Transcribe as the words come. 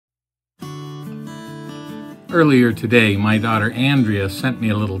Earlier today, my daughter Andrea sent me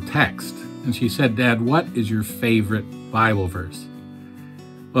a little text, and she said, "Dad, what is your favorite Bible verse?"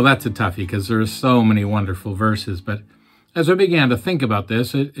 Well, that's a toughie because there are so many wonderful verses, but as I began to think about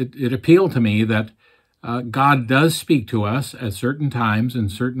this, it appealed to me that God does speak to us at certain times in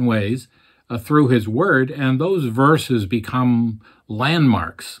certain ways through His Word, and those verses become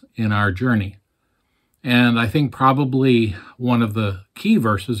landmarks in our journey. And I think probably one of the key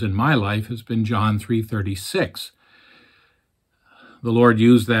verses in my life has been John 3:36. The Lord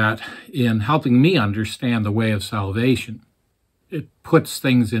used that in helping me understand the way of salvation. It puts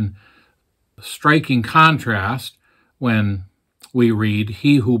things in striking contrast when we read,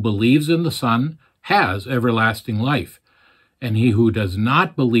 "He who believes in the Son has everlasting life, and he who does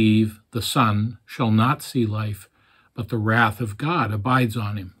not believe the Son shall not see life, but the wrath of God abides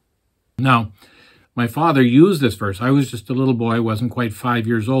on him." Now, my father used this verse. I was just a little boy, wasn't quite 5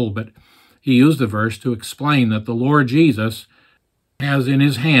 years old, but he used the verse to explain that the Lord Jesus has in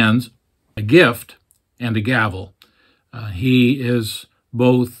his hands a gift and a gavel. He is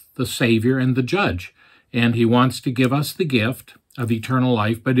both the Savior and the Judge, and he wants to give us the gift of eternal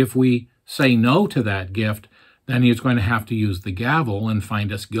life, but if we say no to that gift, then he's going to have to use the gavel and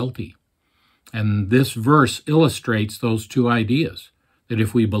find us guilty. And this verse illustrates those two ideas, that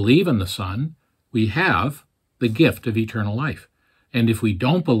if we believe in the Son, we have the gift of eternal life. And if we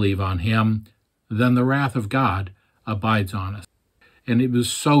don't believe on him, then the wrath of God abides on us. And it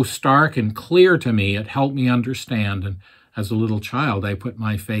was so stark and clear to me, it helped me understand. And as a little child, I put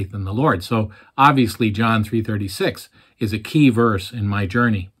my faith in the Lord. So obviously, John 3:36 is a key verse in my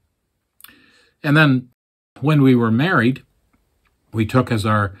journey. And then when we were married, we took as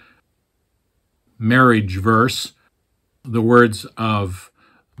our marriage verse the words of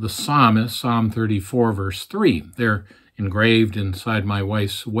the psalmist, Psalm 34, verse 3. They're engraved inside my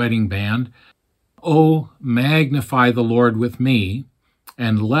wife's wedding band. "Oh, magnify the Lord with me,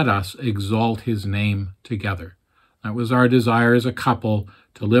 and let us exalt his name together." That was our desire as a couple,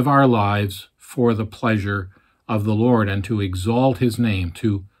 to live our lives for the pleasure of the Lord and to exalt his name,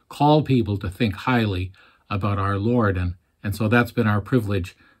 to call people to think highly about our Lord. And so that's been our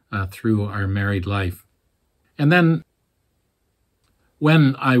privilege through our married life. And then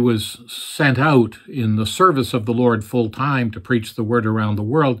when I was sent out in the service of the Lord full-time to preach the word around the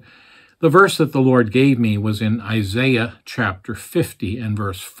world, the verse that the Lord gave me was in Isaiah chapter 50 and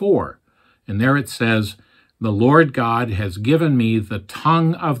verse 4. And there it says, "The Lord God has given me the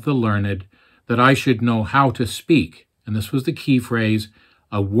tongue of the learned, that I should know how to speak." And this was the key phrase,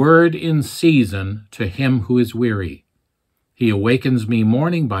 "a word in season to him who is weary. He awakens me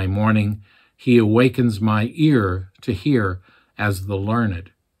morning by morning. He awakens my ear to hear as the learned."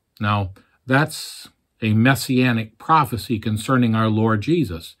 Now, that's a messianic prophecy concerning our Lord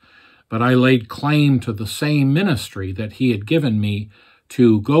Jesus. But I laid claim to the same ministry that he had given me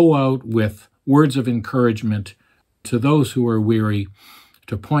to go out with words of encouragement to those who are weary,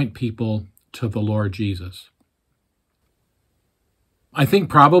 to point people to the Lord Jesus. I think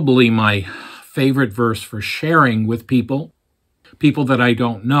probably my favorite verse for sharing with people that I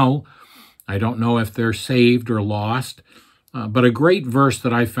don't know if they're saved or lost, but a great verse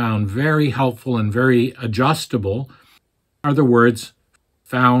that I found very helpful and very adjustable are the words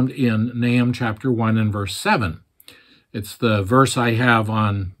found in Nahum chapter 1 and verse 7. It's the verse I have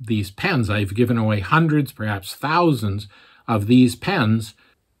on these pens. I've given away hundreds, perhaps thousands of these pens,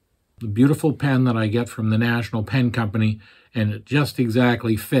 the beautiful pen that I get from the National Pen Company, and it just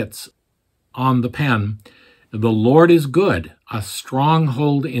exactly fits on the pen. "The Lord is good, a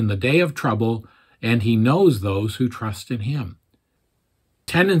stronghold in the day of trouble, and he knows those who trust in him."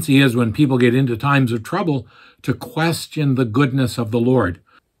 Tendency is when people get into times of trouble to question the goodness of the Lord.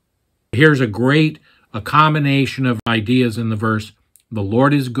 Here's a combination of ideas in the verse. The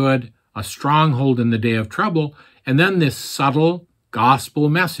Lord is good, a stronghold in the day of trouble, and then this subtle gospel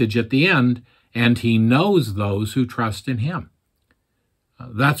message at the end, and he knows those who trust in him.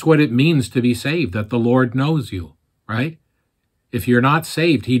 That's what it means to be saved, that the Lord knows you, right? If you're not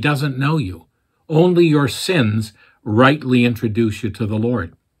saved, he doesn't know you. Only your sins rightly introduce you to the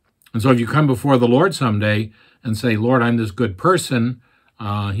Lord. And so if you come before the Lord someday and say, "Lord, I'm this good person,"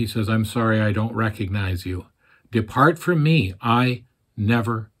 he says, "I'm sorry, I don't recognize you. Depart from me, I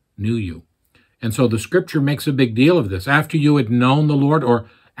never knew you." And so the scripture makes a big deal of this. After you had known the Lord, or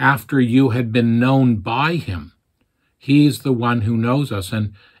after you had been known by him, he's the one who knows us.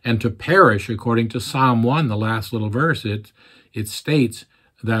 And to perish, according to Psalm 1, the last little verse, it states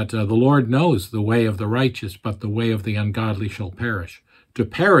that the Lord knows the way of the righteous, but the way of the ungodly shall perish. To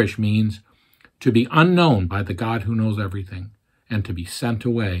perish means to be unknown by the God who knows everything, and to be sent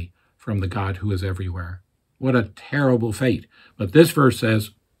away from the God who is everywhere. What a terrible fate. But this verse says,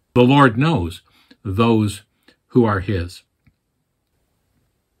 the Lord knows those who are his.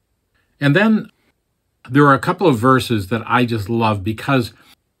 And then there are a couple of verses that I just love because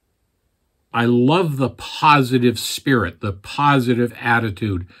I love the positive spirit, the positive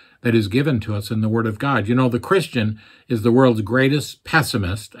attitude that is given to us in the Word of God. You know, the Christian is the world's greatest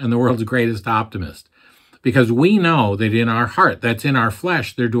pessimist and the world's greatest optimist, because we know that in our heart, that's in our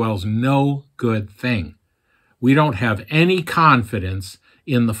flesh, there dwells no good thing. We don't have any confidence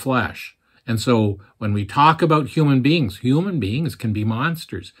in the flesh. And so when we talk about human beings can be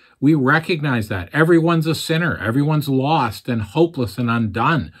monsters. We recognize that. Everyone's a sinner. Everyone's lost and hopeless and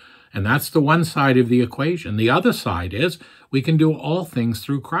undone. And that's the one side of the equation. The other side is we can do all things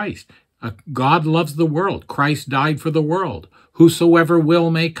through Christ. God loves the world. Christ died for the world. Whosoever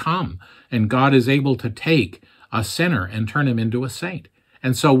will may come. And God is able to take a sinner and turn him into a saint.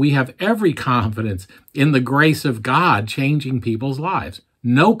 And so we have every confidence in the grace of God changing people's lives.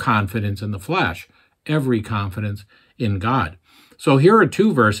 No confidence in the flesh, every confidence in God. So here are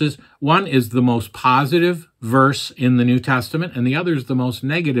two verses. One is the most positive verse in the New Testament, and the other is the most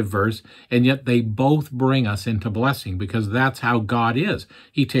negative verse, and yet they both bring us into blessing because that's how God is.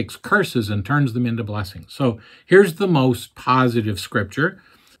 He takes curses and turns them into blessings. So here's the most positive scripture.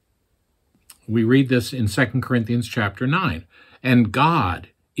 We read this in 2 Corinthians chapter 9. And God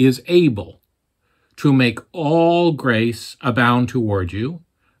is able to make all grace abound toward you,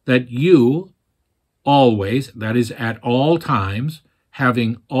 that you always, that is at all times,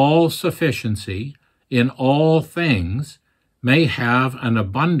 having all sufficiency in all things, may have an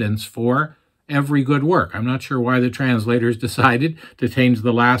abundance for every good work. I'm not sure why the translators decided to change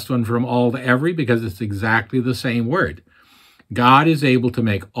the last one from all to every, because it's exactly the same word. God is able to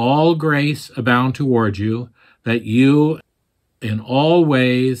make all grace abound toward you, that you in all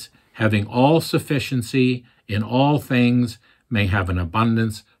ways, having all sufficiency in all things, may have an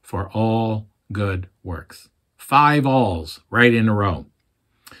abundance for all good works. 5 alls right in a row.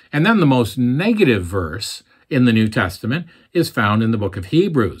 And then the most negative verse in the New Testament is found in the book of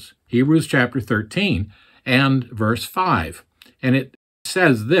Hebrews. Hebrews chapter 13 and verse 5. And it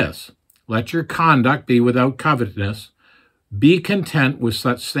says this, let your conduct be without covetousness. Be content with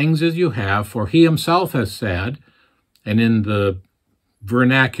such things as you have, for he himself has said, and in the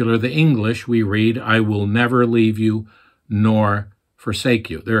vernacular, the English, we read, I will never leave you nor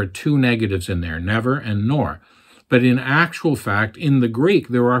forsake you. There are 2 negatives in there, never and nor. But in actual fact, in the Greek,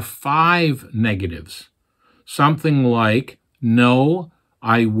 there are 5 negatives. Something like, no,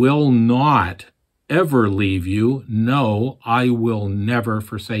 I will not ever leave you. No, I will never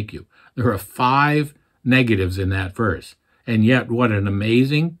forsake you. There are 5 negatives in that verse. And yet, what an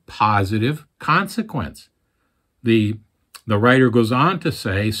amazing positive consequence. The writer goes on to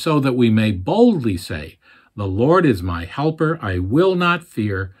say, so that we may boldly say, the Lord is my helper, I will not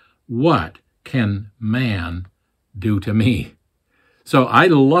fear. What can man do to me? So I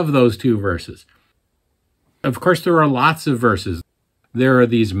love those 2 verses. Of course, there are lots of verses. There are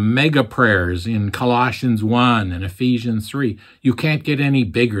these mega prayers in Colossians 1 and Ephesians 3. You can't get any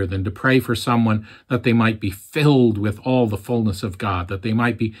bigger than to pray for someone that they might be filled with all the fullness of God, that they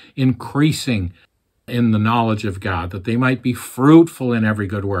might be increasing in the knowledge of God, that they might be fruitful in every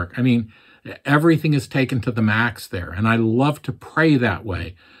good work. I mean, everything is taken to the max there. And I love to pray that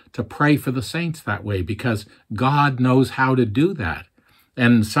way, to pray for the saints that way, because God knows how to do that.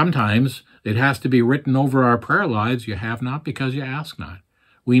 And sometimes it has to be written over our prayer lives, you have not because you ask not.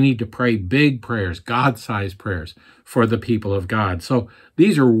 We need to pray big prayers, God-sized prayers for the people of God. So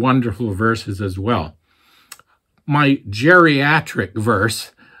these are wonderful verses as well. My geriatric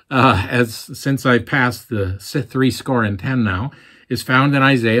verse, since I've passed the 70 now, is found in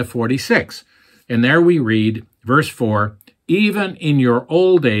Isaiah 46. And there we read, verse 4, even in your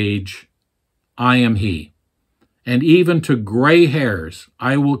old age, I am he. And even to gray hairs,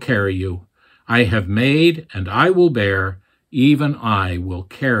 I will carry you. I have made and I will bear, even I will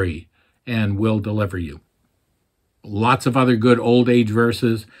carry and will deliver you. Lots of other good old age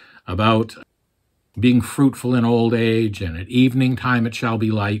verses about being fruitful in old age, and at evening time it shall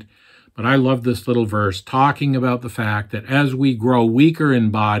be light. But I love this little verse talking about the fact that as we grow weaker in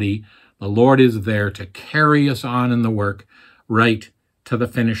body, the Lord is there to carry us on in the work right to the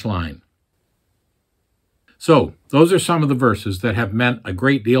finish line. So those are some of the verses that have meant a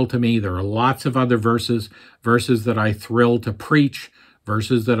great deal to me. There are lots of other verses that I thrill to preach,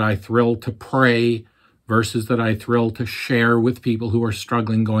 verses that I thrill to pray, verses that I thrill to share with people who are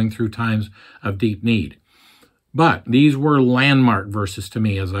struggling, going through times of deep need. But these were landmark verses to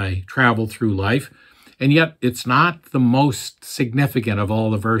me as I traveled through life, and yet it's not the most significant of all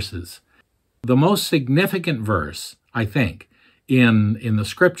the verses. The most significant verse, I think, in the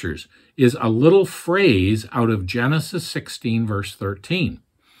scriptures is a little phrase out of Genesis 16, verse 13.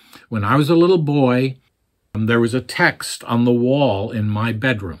 When I was a little boy, there was a text on the wall in my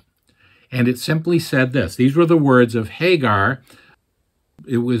bedroom, and it simply said this. These were the words of Hagar.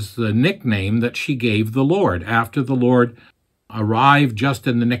 It was the nickname that she gave the Lord after the Lord arrived just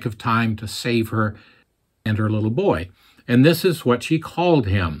in the nick of time to save her and her little boy. And this is what she called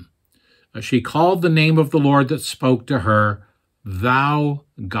him. She called the name of the Lord that spoke to her, "Thou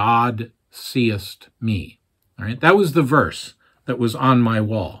God seest me." All right, that was the verse that was on my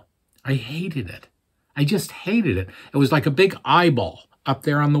wall. I hated it. I just hated it. It was like a big eyeball up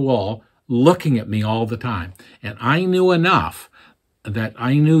there on the wall looking at me all the time. And I knew enough that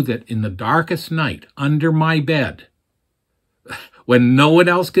I knew that in the darkest night under my bed, when no one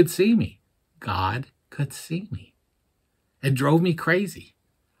else could see me, God could see me. It drove me crazy.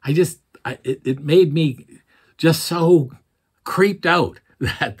 It made me just so creeped out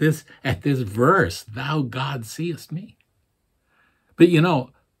at this verse, "Thou God seest me." But you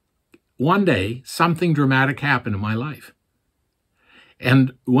know, one day something dramatic happened in my life.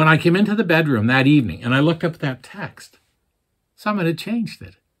 And when I came into the bedroom that evening and I looked up that text, someone had changed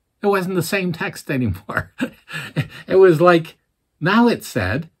it. It wasn't the same text anymore. It was like, now it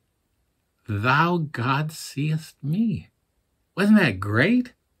said, "Thou God seest me." Wasn't that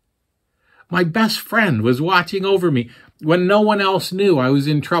great? My best friend was watching over me when no one else knew I was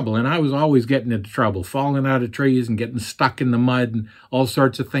in trouble, and I was always getting into trouble, falling out of trees and getting stuck in the mud and all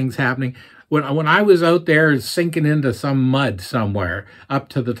sorts of things happening. When I was out there sinking into some mud somewhere up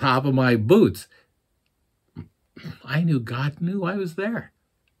to the top of my boots, I knew God knew I was there.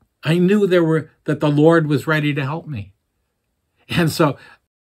 I knew that the Lord was ready to help me. And so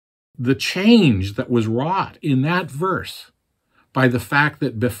the change that was wrought in that verse by the fact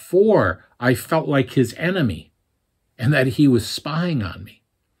that before I felt like his enemy and that he was spying on me,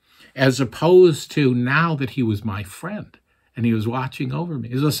 as opposed to now that he was my friend and he was watching over me,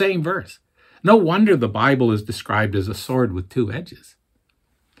 is the same verse. No wonder the Bible is described as a sword with two edges.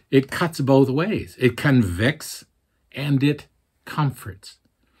 It cuts both ways. It convicts and it comforts.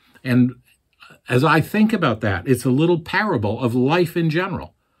 And as I think about that, it's a little parable of life in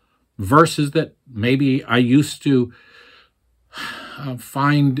general. Verses that maybe I used to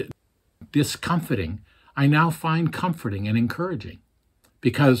find discomforting, I now find comforting and encouraging.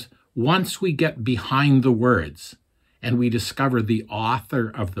 Because once we get behind the words and we discover the author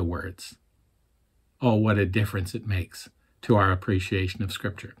of the words, oh, what a difference it makes to our appreciation of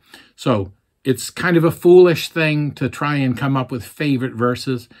Scripture. So it's kind of a foolish thing to try and come up with favorite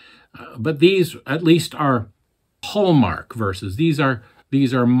verses, but these at least are hallmark verses. These are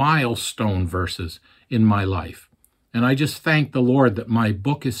milestone verses in my life. And I just thank the Lord that my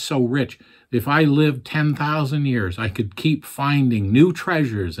book is so rich. If I lived 10,000 years, I could keep finding new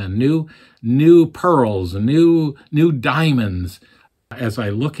treasures and new pearls and new diamonds. As I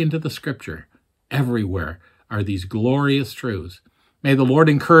look into the Scripture, everywhere are these glorious truths. May the Lord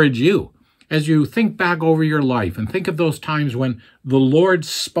encourage you as you think back over your life and think of those times when the Lord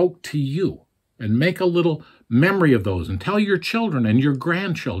spoke to you, and make a little memory of those and tell your children and your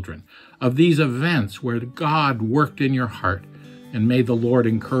grandchildren of these events where God worked in your heart. And may the Lord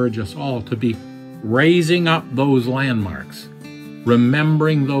encourage us all to be raising up those landmarks,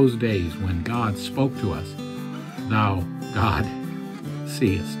 remembering those days when God spoke to us, "Thou, God,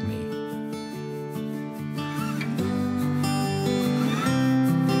 seest me."